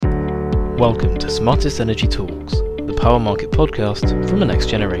Welcome to Smartest Energy Talks, the power market podcast from a next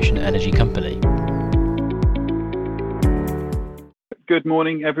generation energy company. Good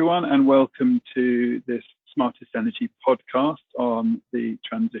morning, everyone, and welcome to this Smartest Energy podcast on the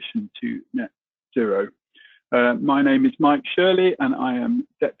transition to net zero. My name is Mike Shirley, and I am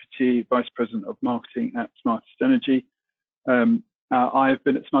Deputy Vice President of Marketing at Smartest Energy. I have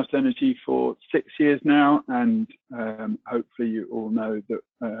been at Smartest Energy for 6 years now, and hopefully you all know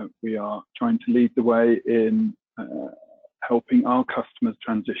that we are trying to lead the way in helping our customers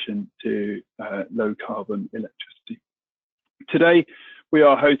transition to low carbon electricity. Today, we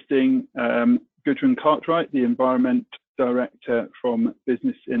are hosting Gudrun Cartwright, the Environment Director from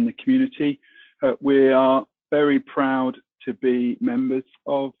Business in the Community. We are very proud to be members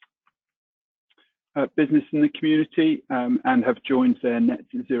of Business in the Community and have joined their Net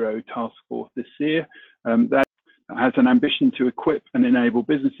Zero Task Force this year. That has an ambition to equip and enable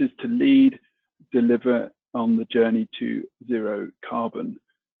businesses to lead, deliver on the journey to zero carbon.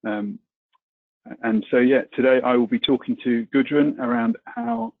 And so, today I will be talking to Gudrun around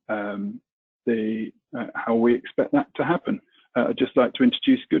how we expect that to happen. I'd just like to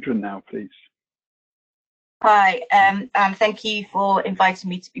introduce Gudrun now, please. Hi, and thank you for inviting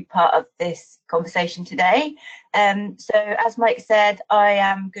me to be part of this conversation today. So as Mike said, I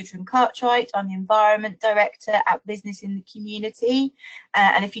am Gudrun Cartwright. I'm the Environment Director at Business in the Community.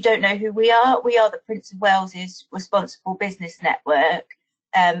 And if you don't know who we are the Prince of Wales's Responsible Business Network.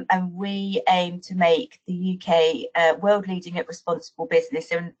 And we aim to make the UK world leading at responsible business.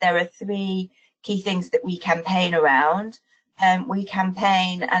 And there are three key things that we campaign around. We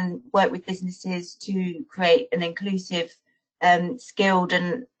campaign and work with businesses to create an inclusive, skilled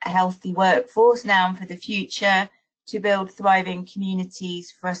and healthy workforce now and for the future, to build thriving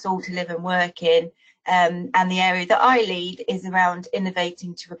communities for us all to live and work in. And the area that I lead is around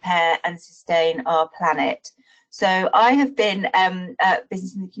innovating to repair and sustain our planet. So I have been at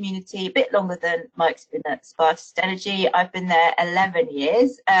Business in the Community a bit longer than Mike's been at Smartest Energy. I've been there 11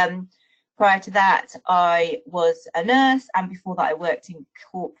 years. Prior to that, I was a nurse, and before that, I worked in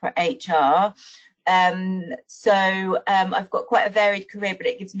corporate HR. So I've got quite a varied career, but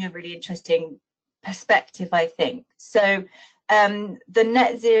it gives me a really interesting perspective, I think. So the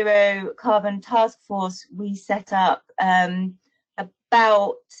Net Zero Carbon Task Force we set up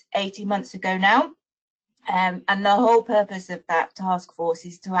about 18 months ago now. And the whole purpose of that task force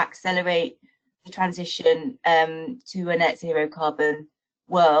is to accelerate the transition to a net zero carbon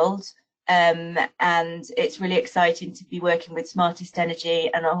world. And it's really exciting to be working with Smartest Energy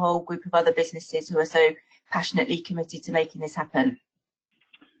and a whole group of other businesses who are so passionately committed to making this happen.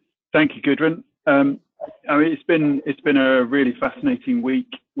 Thank you, Gudrun. I mean, it's been a really fascinating week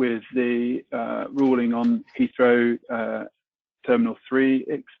with the ruling on Heathrow Terminal 3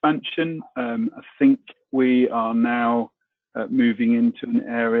 expansion. I think we are now moving into an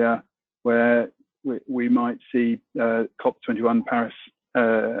area where we might see COP21 Paris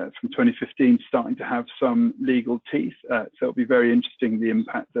from 2015 starting to have some legal teeth. So it'll be very interesting the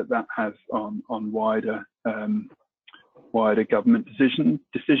impact that has on wider government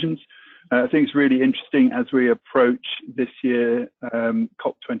decisions. I think it's really interesting as we approach this year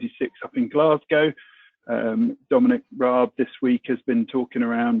COP26 up in Glasgow. Dominic Raab this week has been talking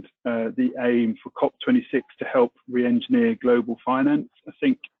around the aim for COP26 to help re-engineer global finance. I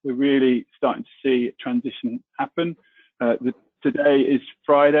think we're really starting to see a transition happen. Today is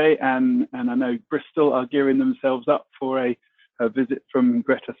Friday, and I know Bristol are gearing themselves up for a visit from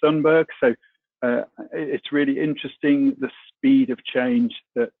Greta Thunberg. So it's really interesting the speed of change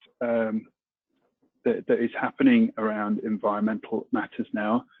that is happening around environmental matters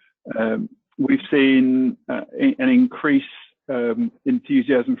now. We've seen an increase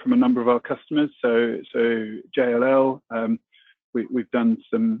enthusiasm from a number of our customers. So JLL, we've done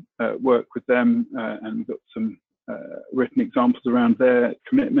some work with them, and we've got some written examples around their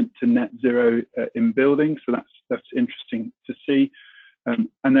commitment to net zero in buildings. So that's interesting to see.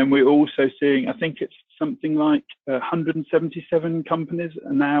 And then we're also seeing, I think it's something like 177 companies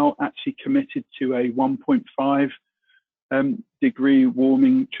are now actually committed to a 1.5 degree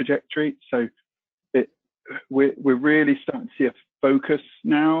warming trajectory. So we're really starting to see a focus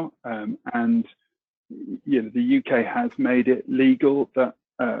now, and the UK has made it legal that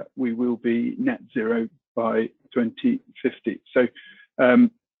we will be net zero by 2050. So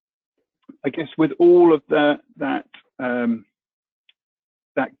I guess with all of that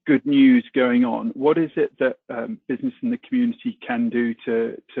good news going on, what is it that Business in the Community can do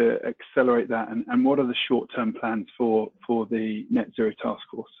to accelerate that, and what are the short-term plans for the Net Zero Task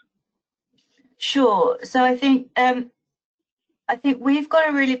Force? Sure. So I think I think we've got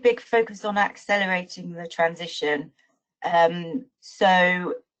a really big focus on accelerating the transition.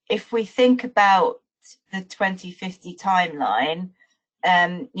 So if we think about the 2050 timeline,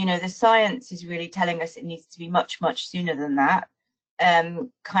 the science is really telling us it needs to be much, much sooner than that,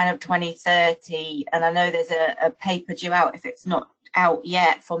 kind of 2030. And I know there's a paper due out, if it's not out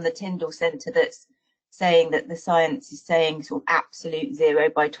yet, from the Tyndall Centre that's saying that the science is saying sort of absolute zero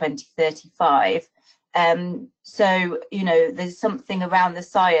by 2035. So, there's something around the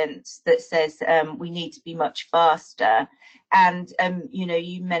science that says we need to be much faster. And,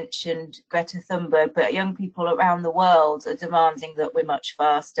 you mentioned Greta Thunberg, but young people around the world are demanding that we're much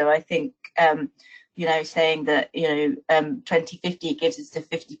faster. I think, saying that, 2050 gives us a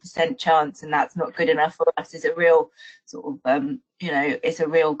 50% chance and that's not good enough for us is a real sort of, it's a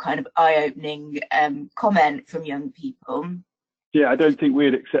real kind of eye-opening comment from young people. Yeah, I don't think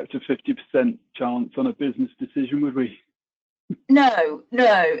we'd accept a 50% chance on a business decision, would we? No,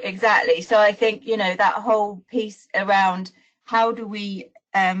 exactly. So I think, that whole piece around how do we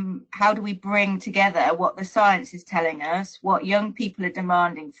bring together what the science is telling us, what young people are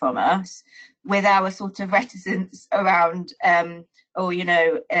demanding from us, with our sort of reticence around,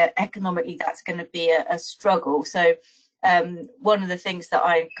 economically that's going to be a struggle. So one of the things that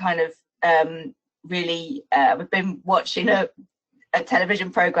I kind of really, I've been watching a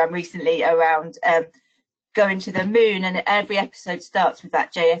television program recently around going to the moon, and every episode starts with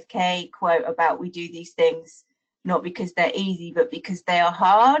that JFK quote about we do these things not because they're easy but because they are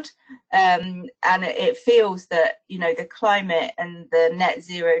hard, and it feels that the climate and the net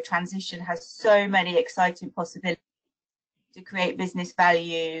zero transition has so many exciting possibilities to create business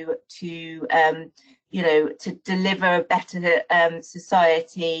value, to to deliver a better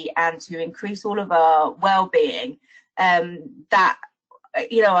society and to increase all of our well-being, that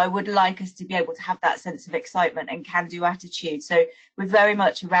I would like us to be able to have that sense of excitement and can-do attitude. So we're very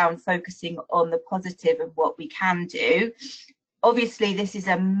much around focusing on the positive of what we can do. Obviously, this is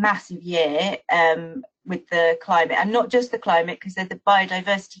a massive year with the climate, and not just the climate, because there's the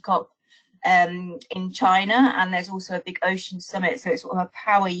biodiversity COP in China, and there's also a big ocean summit. So it's sort of a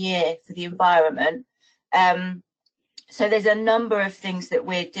power year for the environment. So there's a number of things that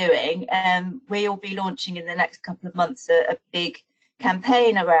we're doing. We'll be launching in the next couple of months a big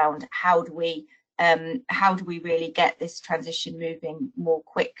campaign around how do we really get this transition moving more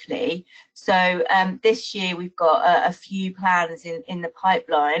quickly. So this year we've got a few plans in the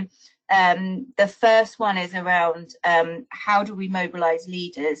pipeline. The first one is around how do we mobilize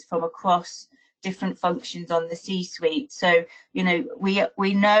leaders from across different functions on the C-suite. So we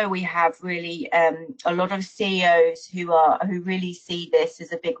know we have really a lot of CEOs who really see this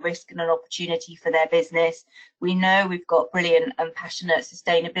as a big risk and an opportunity for their business. We know we've got brilliant and passionate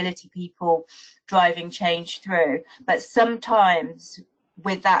sustainability people driving change through, but sometimes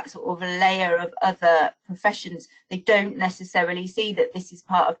with that sort of layer of other professions, they don't necessarily see that this is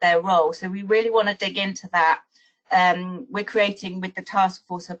part of their role. So we really want to dig into that. We're creating with the task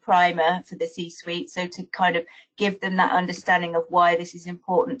force a primer for the C-suite, so to kind of give them that understanding of why this is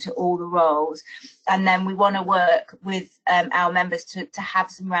important to all the roles. And then we want to work with our members to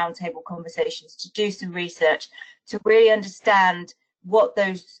have some roundtable conversations, to do some research, to really understand what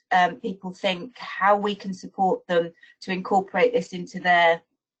those people think, how we can support them to incorporate this into their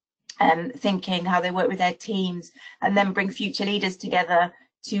thinking, how they work with their teams, and then bring future leaders together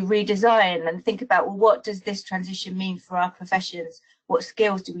to redesign and think about, well, what does this transition mean for our professions? What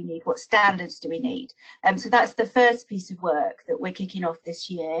skills do we need? What standards do we need? So that's the first piece of work that we're kicking off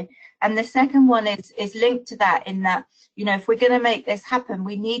this year. And the second one is linked to that, in that, if we're going to make this happen,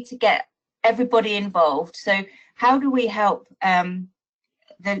 we need to get everybody involved. So how do we help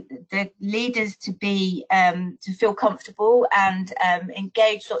the leaders to feel comfortable and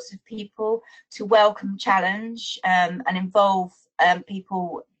engage lots of people, to welcome challenge and involve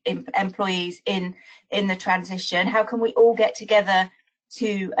people, employees in the transition? How can we all get together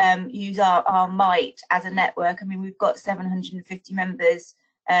to use our might as a network? I mean, we've got 750 members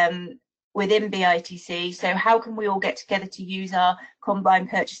within BITC, so how can we all get together to use our combined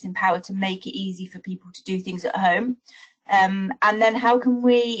purchasing power to make it easy for people to do things at home? And then how can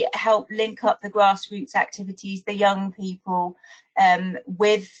we help link up the grassroots activities, the young people,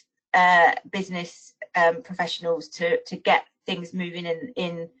 with business professionals to get things moving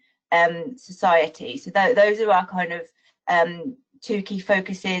in society? So those are our kind of two key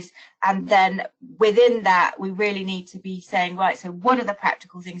focuses. And then within that, we really need to be saying, right, so what are the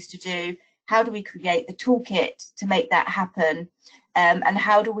practical things to do? How do we create the toolkit to make that happen? and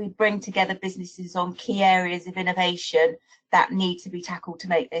how do we bring together businesses on key areas of innovation that need to be tackled to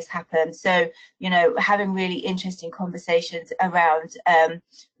make this happen. So, you know, having really interesting conversations around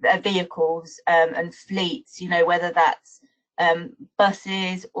vehicles and fleets, you know, whether that's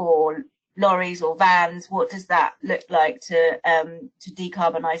buses or lorries or vans, what does that look like to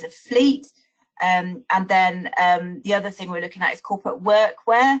decarbonize a fleet? And then the other thing we're looking at is corporate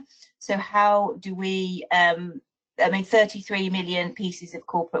workwear. So how do we, I mean, 33 million pieces of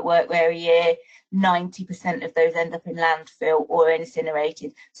corporate workwear a year, 90% of those end up in landfill or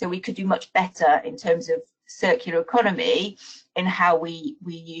incinerated. So we could do much better in terms of circular economy in how we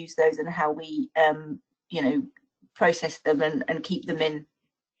use those and how we, you know, process them and keep them in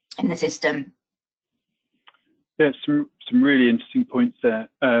the system. Yeah, some really interesting points there.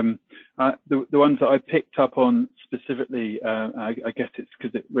 The ones that I picked up on specifically, I guess it's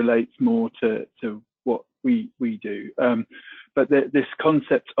because it relates more to what we do. But this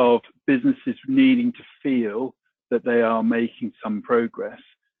concept of businesses needing to feel that they are making some progress,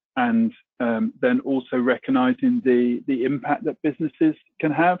 and then also recognizing the impact that businesses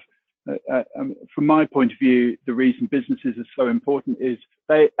can have. From my point of view, the reason businesses are so important is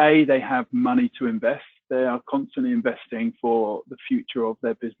they have money to invest. They are constantly investing for the future of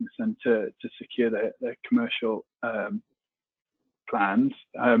their business and to secure their commercial plans.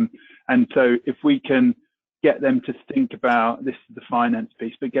 And so if we can get them to think about, this is the finance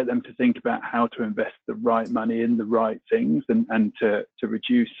piece, but get them to think about how to invest the right money in the right things and to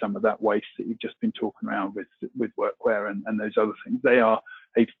reduce some of that waste that you've just been talking around with workwear and those other things. They are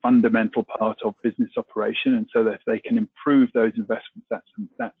a fundamental part of business operation, and so that if they can improve those investments, that's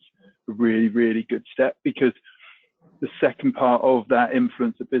a really, really good step, because the second part of that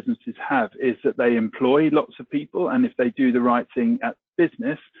influence that businesses have is that they employ lots of people, and if they do the right thing at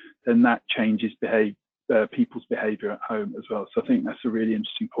business, then that changes people's behavior at home as well. So I think that's a really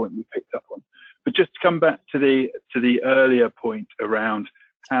interesting point we picked up on. But just to come back to the earlier point around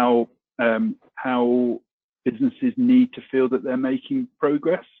how businesses need to feel that they're making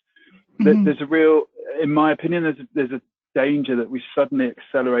progress. Mm-hmm. There's a real, in my opinion, there's a danger that we suddenly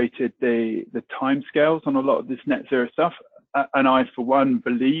accelerated the timescales on a lot of this net zero stuff, and I, for one,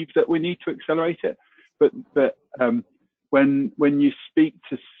 believe that we need to accelerate it. But when you speak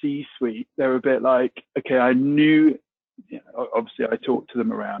to C-suite, they're a bit like, okay, I knew. You know, obviously, I talk to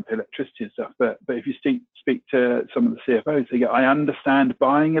them around electricity and stuff, but if you speak to some of the CFOs, they go, I understand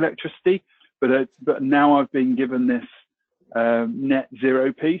buying electricity, but now I've been given this net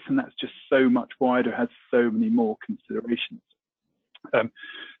zero piece, and that's just so much wider, has so many more considerations.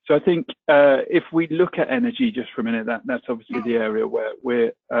 So I think if we look at energy just for a minute, that's obviously the area where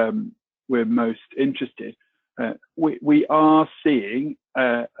we're most interested. We are seeing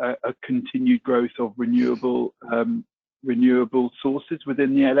a continued growth of renewable sources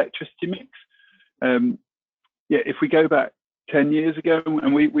within the electricity mix. If we go back 10 years ago,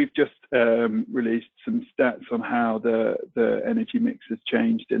 and we've just released some stats on how the energy mix has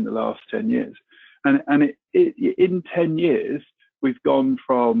changed in the last 10 years. And in 10 years, we've gone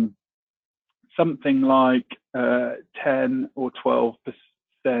from something like 10 or 12%,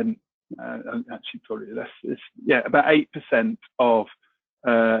 actually probably less, about 8% of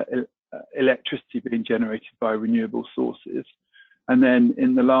electricity being generated by renewable sources. And then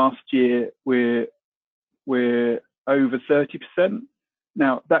in the last year, we're over 30%.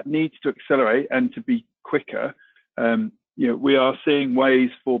 Now that needs to accelerate and to be quicker. We are seeing ways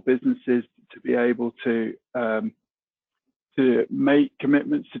for businesses to be able to make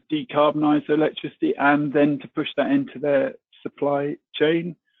commitments to decarbonize electricity and then to push that into their supply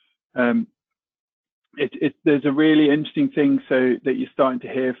chain. There's a really interesting thing so that you're starting to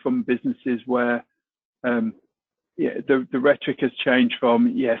hear from businesses where the rhetoric has changed from,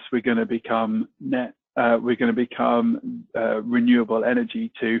 yes, we're going to become renewable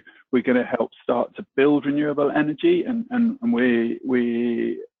energy, to we're going to help start to build renewable energy, and we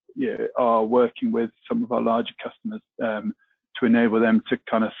are working with some of our larger customers to enable them to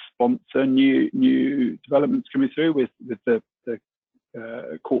kind of sponsor new developments coming through with the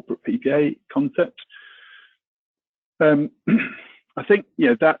corporate PPA concept. I think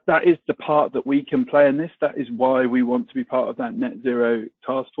that is the part that we can play in this. That is why we want to be part of that net zero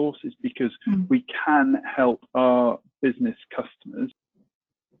task force, is because we can help our business customers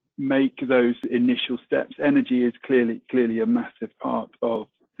make those initial steps. Energy is clearly a massive part of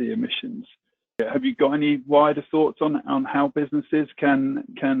the emissions. Have you got any wider thoughts on how businesses can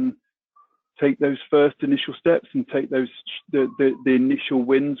take those first initial steps and take those the initial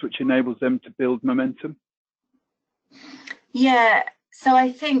wins, which enables them to build momentum? Yeah, so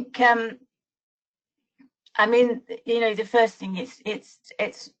I think I mean, the first thing is it's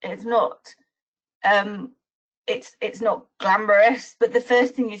not it's not glamorous, but the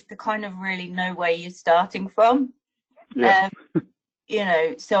first thing is to kind of really know where you're starting from. Yeah.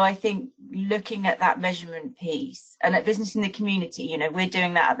 So I think looking at that measurement piece, and at Business in the Community, we're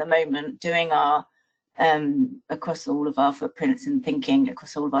doing that at the moment, doing our across all of our footprints and thinking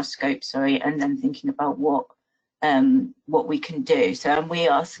across all of our scopes, and then thinking about what we can do. So, and we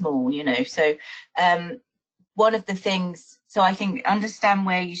are small, so one of the things, so I think understand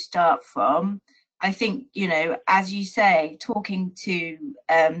where you start from. I think, as you say, talking to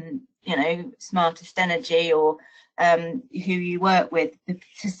Smartest Energy or who you work with,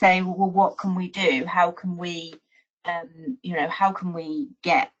 to say, well, what can we do? How can we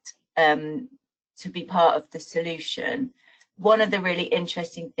get to be part of the solution? One of the really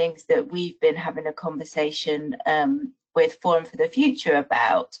interesting things that we've been having a conversation with Forum for the Future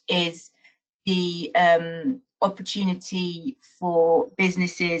about is the opportunity for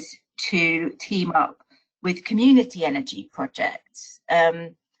businesses to team up with community energy projects.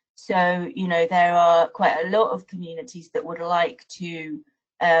 So, there are quite a lot of communities that would like to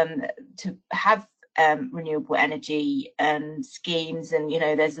have renewable energy schemes, and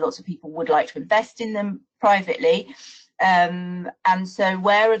there's lots of people would like to invest in them privately. And so,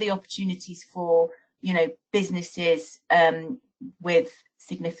 where are the opportunities for businesses with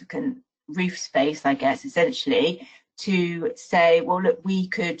significant roof space, I guess, essentially, to say, well, look, we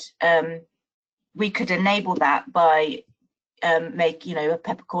could enable that by make a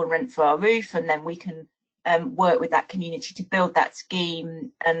peppercorn rent for our roof, and then we can work with that community to build that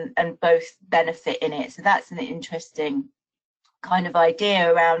scheme and both benefit in it. So that's an interesting kind of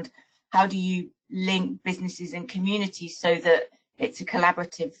idea around how do you link businesses and communities so that it's a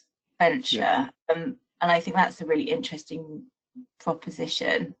collaborative venture. Yeah. And I think that's a really interesting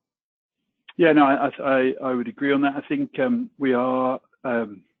proposition. Yeah, no, I would agree on that. I think we are,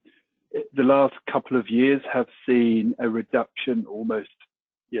 the last couple of years have seen a reduction, almost,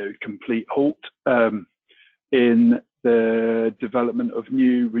 complete halt in the development of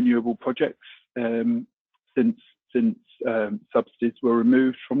new renewable projects since subsidies were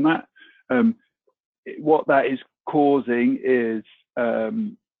removed from that. What that is causing is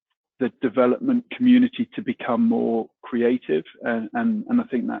the development community to become more creative, and I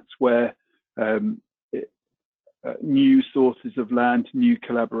think that's where new sources of land, new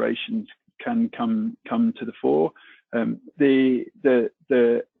collaborations can come to the fore. The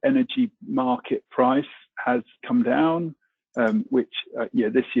energy market price has come down, which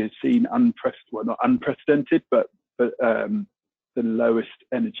this year's seen not unprecedented, but the lowest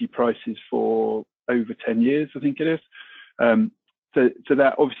energy prices for over 10 years, I think it is. So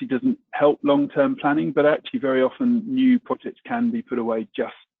that obviously doesn't help long-term planning, but actually very often new projects can be put away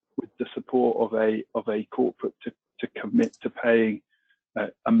just with the support of a corporate to commit to paying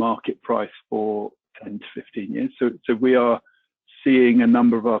a market price for 10 to 15 years. So we are seeing a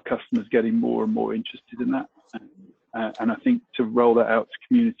number of our customers getting more and more interested in that. And I think to roll that out to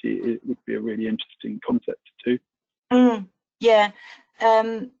community, it would be a really interesting concept too. Yeah.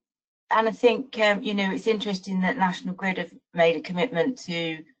 And I think, it's interesting that National Grid have made a commitment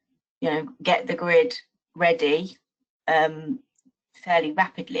to, get the grid ready fairly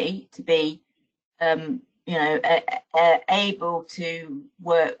rapidly to be, able to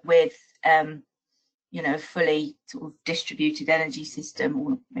work with, a fully sort of distributed energy system,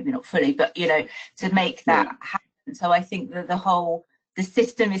 or maybe not fully, but, to make that happen. So I think that the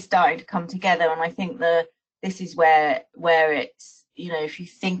system is starting to come together, and I think this is where it's, if you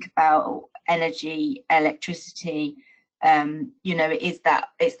think about energy, electricity,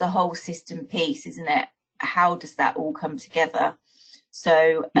 it's the whole system piece, isn't it? How does that all come together?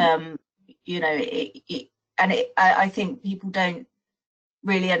 So, I think people don't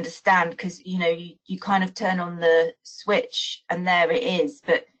really understand, because, you kind of turn on the switch and there it is,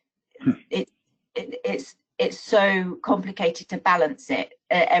 but it's so complicated to balance it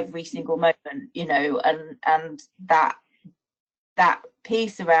at every single moment, and that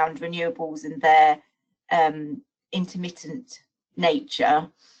piece around renewables and their intermittent nature,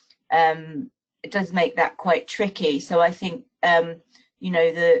 it does make that quite tricky. So I think,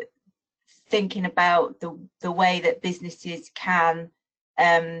 the thinking about the way that businesses can,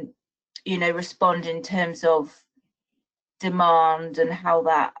 respond in terms of demand and how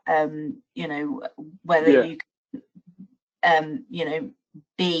that, whether you can,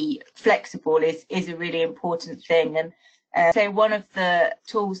 be flexible is a really important thing. And so one of the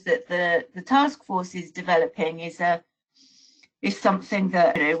tools that the task force is developing is something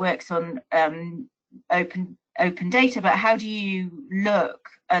that works on open open data, but how do you look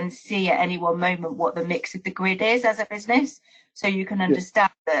and see at any one moment what the mix of the grid is as a business, so you can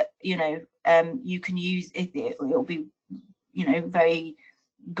understand that, you know, you can use it, it'll be, you know, very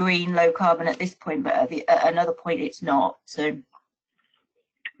green, low carbon at this point, but at another point it's not. So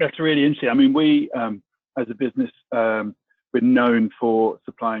that's really interesting. I mean, we as a business, we're known for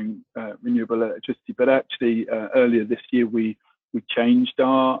supplying renewable electricity, but actually earlier this year we changed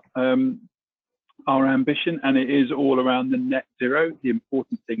our ambition, and it is all around the net zero. The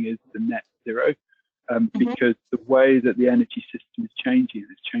important thing is the net zero, because the way that the energy system is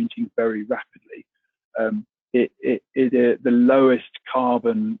changing very rapidly. The lowest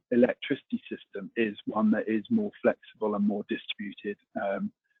carbon electricity system is one that is more flexible and more distributed,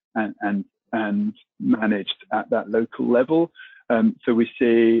 and managed at that local level. So we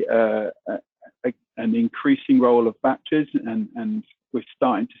see an increasing role of batteries, and we're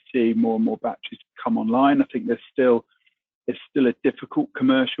starting to see more and more batteries come online. I think it's still a difficult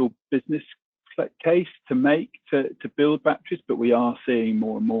commercial business case to make to build batteries, but we are seeing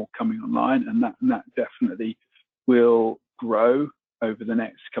more and more coming online, and that definitely will grow over the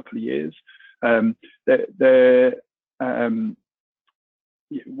next couple of years.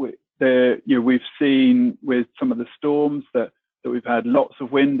 We've seen with some of the storms that we've had lots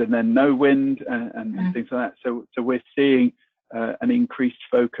of wind and then no wind and things like that. So we're seeing an increased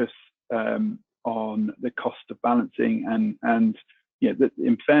focus on the cost of balancing, and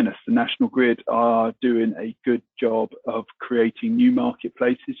in fairness, the National Grid are doing a good job of creating new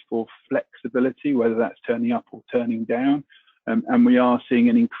marketplaces for flexibility, whether that's turning up or turning down. And we are seeing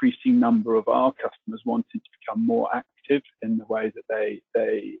an increasing number of our customers wanting to become more active in the way that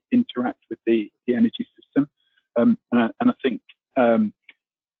they interact with the energy system. And I think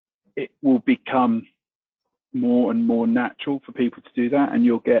it will become more and more natural for people to do that, and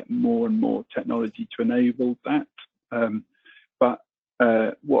you'll get more and more technology to enable that. But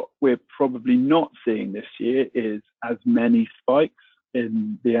what we're probably not seeing this year is as many spikes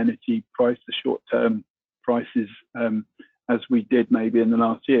in the energy price, the short-term prices, as we did maybe in the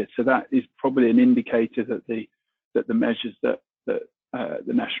last year. So that is probably an indicator that the measures that the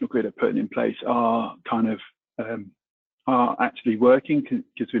National Grid are putting in place are kind of are actually working,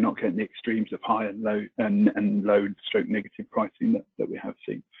 because we're not getting the extremes of high and low and low stroke negative pricing that we have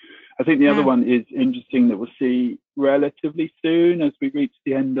seen. I think the other one is interesting that we'll see relatively soon as we reach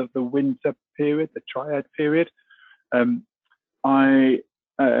the end of the winter period, the triad period.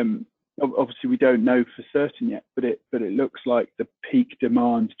 Obviously we don't know for certain yet, but it looks like the peak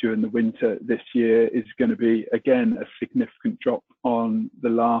demand during the winter this year is going to be again a significant drop on the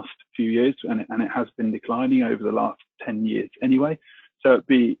last few years, and it has been declining over the last 10 years anyway. So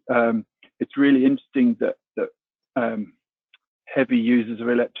it's really interesting that heavy users of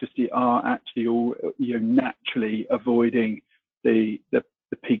electricity are actually all naturally avoiding the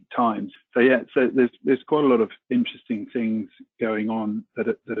peak times. So so there's quite a lot of interesting things going on that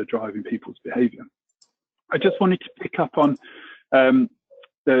are driving people's behaviour. I just wanted to pick up on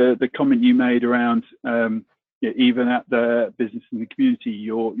the comment you made around even at the business and the community,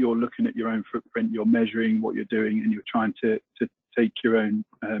 you're looking at your own footprint, you're measuring what you're doing, and you're trying to take your own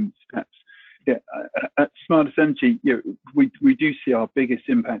steps. At Smartest Energy, we do see our biggest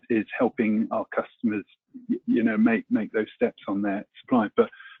impact is helping our customers, make those steps on their supply.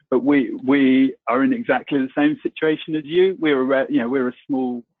 But we are in exactly the same situation as you. We're a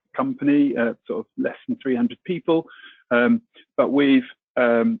small company, sort of less than 300 people, but we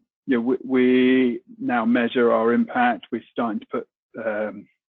now measure our impact. We're starting to put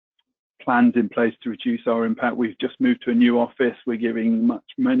plans in place to reduce our impact. We've just moved to a new office. We're giving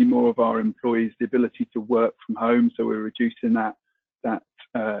many more of our employees the ability to work from home, so we're reducing that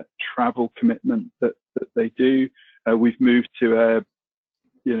travel commitment that they do. We've moved to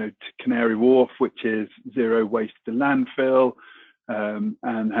Canary Wharf, which is zero waste to landfill,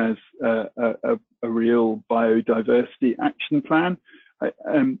 and has a real biodiversity action plan.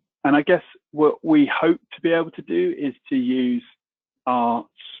 And I guess what we hope to be able to do is to use our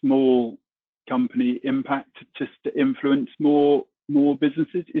small company impact just to influence more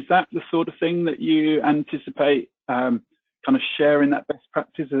businesses. Is that the sort of thing that you anticipate kind of sharing that best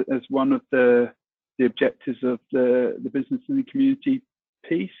practice as one of the objectives of the business and the community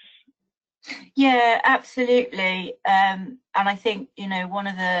piece? Yeah, absolutely. And I think one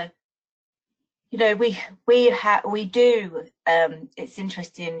of the we do it's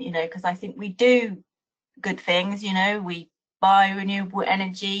interesting, because I think we do good things. We buy renewable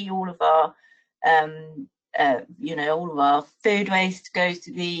energy. All of our all of our food waste goes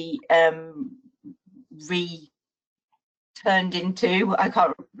to be turned into,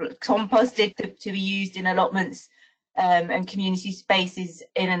 composted to be used in allotments and community spaces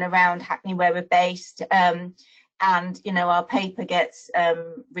in and around Hackney where we're based. And, you know, our paper gets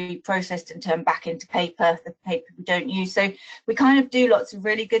reprocessed and turned back into paper, the paper we don't use. So we kind of do lots of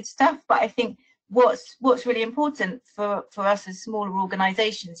really good stuff. But I think what's really important for us as smaller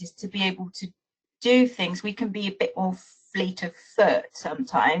organisations is to be able to do things. We can be a bit more fleet of foot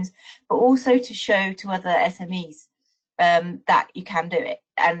sometimes, but also to show to other SMEs that you can do it.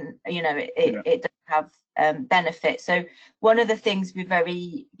 And, you know, it does have benefit. So one of the things we're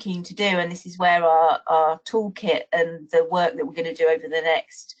very keen to do, and this is where our toolkit and the work that we're going to do over the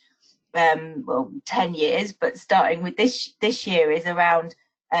next 10 years, but starting with this year, is around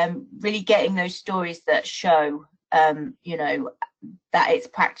really getting those stories that show you know, that it's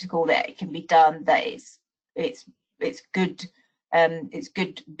practical, that it can be done, that it's good, it's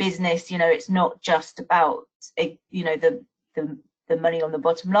good business. You know, it's not just about, you know, the money on the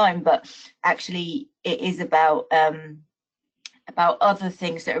bottom line, but actually it is about other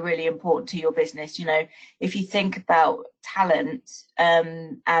things that are really important to your business. You know, if you think about talent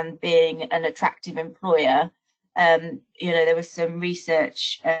and being an attractive employer, you know, there was some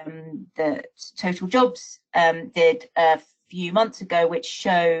research that Total Jobs did a few months ago, which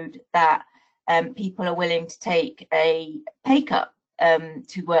showed that people are willing to take a pay cut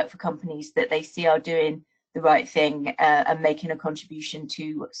to work for companies that they see are doing the right thing and making a contribution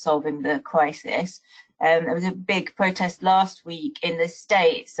to solving the crisis. There was a big protest last week in the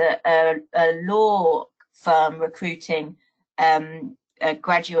States, a law firm recruiting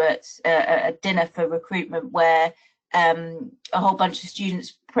graduates, a dinner for recruitment, where a whole bunch of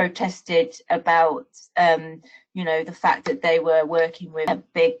students protested about you know, the fact that they were working with a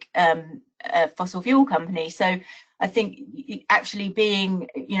big fossil fuel company. So I think actually being,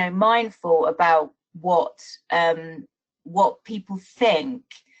 you know, mindful about what people think,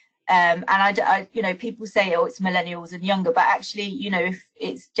 and I you know, people say, oh, it's millennials and younger, but actually, you know, if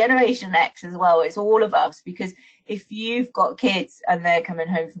it's Generation X as well, it's all of us. Because if you've got kids and they're coming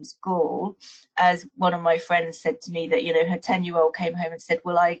home from school, as one of my friends said to me, that, you know, her 10-year-old came home and said,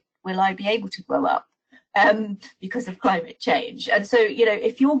 will I be able to grow up because of climate change? And so, you know,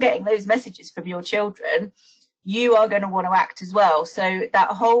 if you're getting those messages from your children, you are going to want to act as well. So that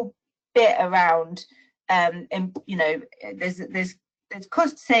whole bit around you know, there's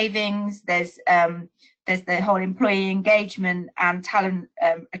cost savings, there's the whole employee engagement and talent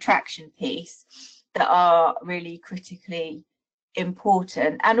attraction piece that are really critically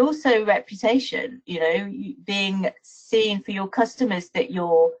important, and also reputation. You know, being seen for your customers that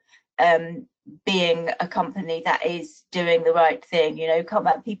you're being a company that is doing the right thing. You know,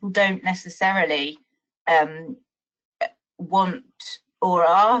 people don't necessarily want or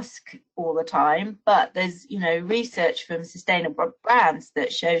ask all the time, but there's, you know, research from Sustainable Brands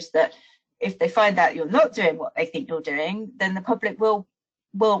that shows that if they find out you're not doing what they think you're doing, then the public will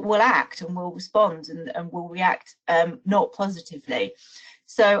act and will respond and will react not positively.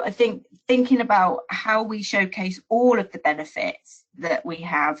 So I think thinking about how we showcase all of the benefits that we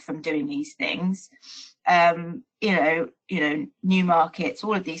have from doing these things, you know, new markets,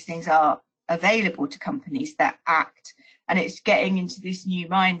 all of these things are available to companies that act. And it's getting into this new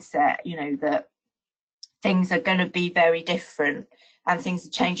mindset, you know, that things are going to be very different and things are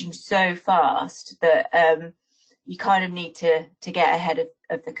changing so fast that you kind of need to get ahead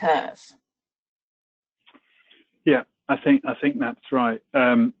of the curve. Yeah, I think that's right.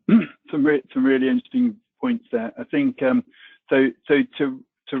 Some really interesting points there. I think so to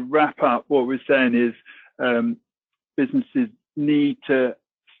wrap up, what we're saying is businesses need to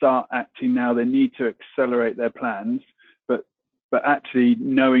start acting now. They need to accelerate their plans, but actually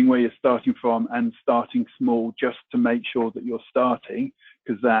knowing where you're starting from and starting small just to make sure that you're starting,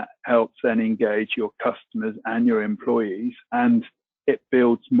 because that helps then engage your customers and your employees, and it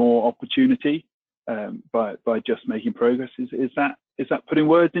builds more opportunity by just making progress. Is that putting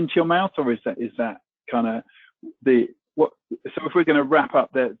words into your mouth, or is that kind of what? So if we're going to wrap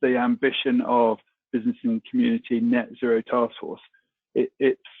up the ambition of Business and Community Net Zero Task Force,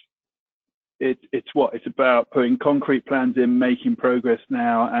 it's what it's about: putting concrete plans in, making progress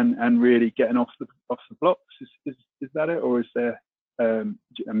now, and really getting off the blocks. Is that it, or is there? Do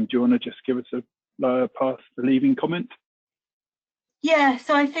you want to just give us a past the leaving comment? Yeah,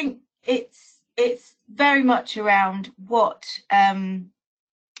 so I think it's very much around what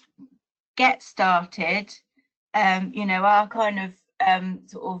get started. You know, our kind of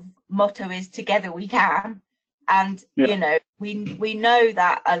sort of motto is together we can. And, yeah, you know, we know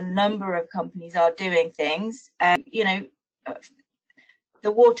that a number of companies are doing things. You know,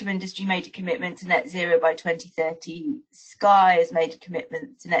 the water industry made a commitment to net zero by 2030. Sky has made a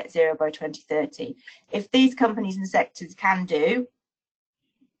commitment to net zero by 2030. If these companies and sectors can do,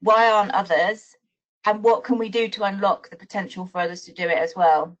 why aren't others? And what can we do to unlock the potential for others to do it as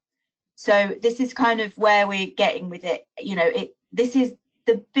well? So this is kind of where we're getting with it. You know, this is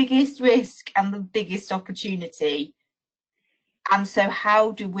the biggest risk and the biggest opportunity. And so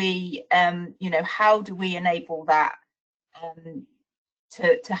how do we, how do we enable that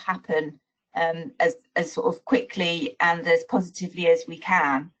to happen as sort of quickly and as positively as we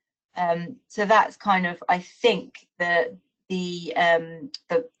can? So that's kind of, I think, the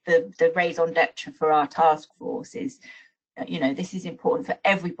raison d'etre for our task force is, this is important for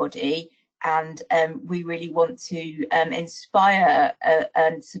everybody, and we really want to inspire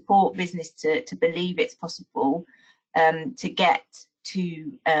and support business to believe it's possible to get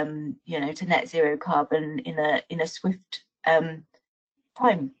to to net zero carbon in a swift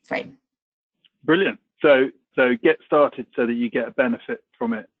time frame. Brilliant. So get started so that you get a benefit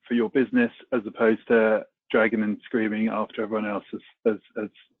from it for your business, as opposed to dragging and screaming after everyone else has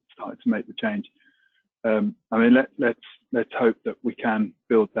started to make the change. I mean, let's hope that we can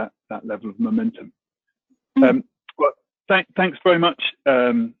build that level of momentum. Well, thanks very much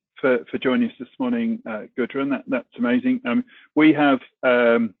for joining us this morning, Gudrun. That's amazing. We have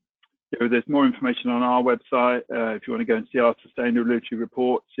there's more information on our website if you want to go and see our sustainability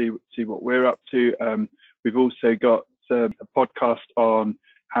report, see what we're up to. We've also got a podcast on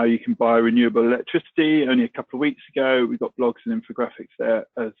how you can buy renewable electricity only a couple of weeks ago. We've got blogs and infographics there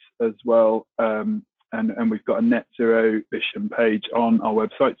as well. And we've got a net zero vision page on our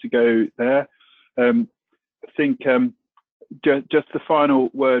website to go there. I think just the final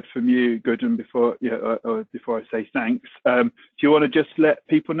word from you, Gudrun, before I say thanks. Do you want to just let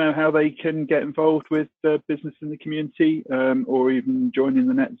people know how they can get involved with business in the community, or even joining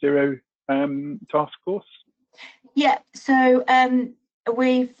the net zero task force? Yeah, so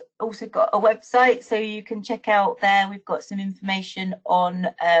we've also got a website, so you can check out there. We've got some information on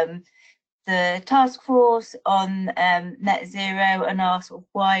the task force, on net zero, and our sort of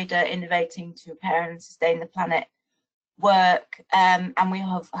wider innovating to repair and sustain the planet work. And we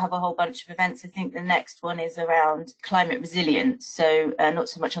have a whole bunch of events. I think the next one is around climate resilience, so not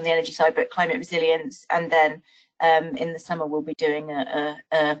so much on the energy side, but climate resilience. And then in the summer we'll be doing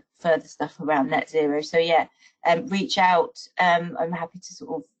a further stuff around net zero. So yeah, reach out. I'm happy to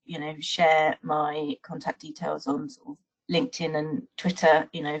sort of share my contact details on sort of LinkedIn and Twitter.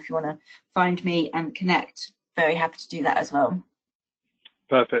 If you want to find me and connect, very happy to do that as well.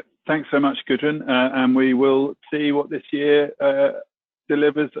 Perfect. Thanks so much, Gudrun. And we will see what this year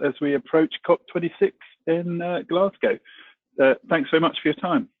delivers as we approach COP26 in Glasgow. Thanks so much for your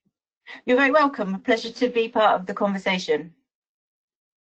time. You're very welcome. A pleasure to be part of the conversation.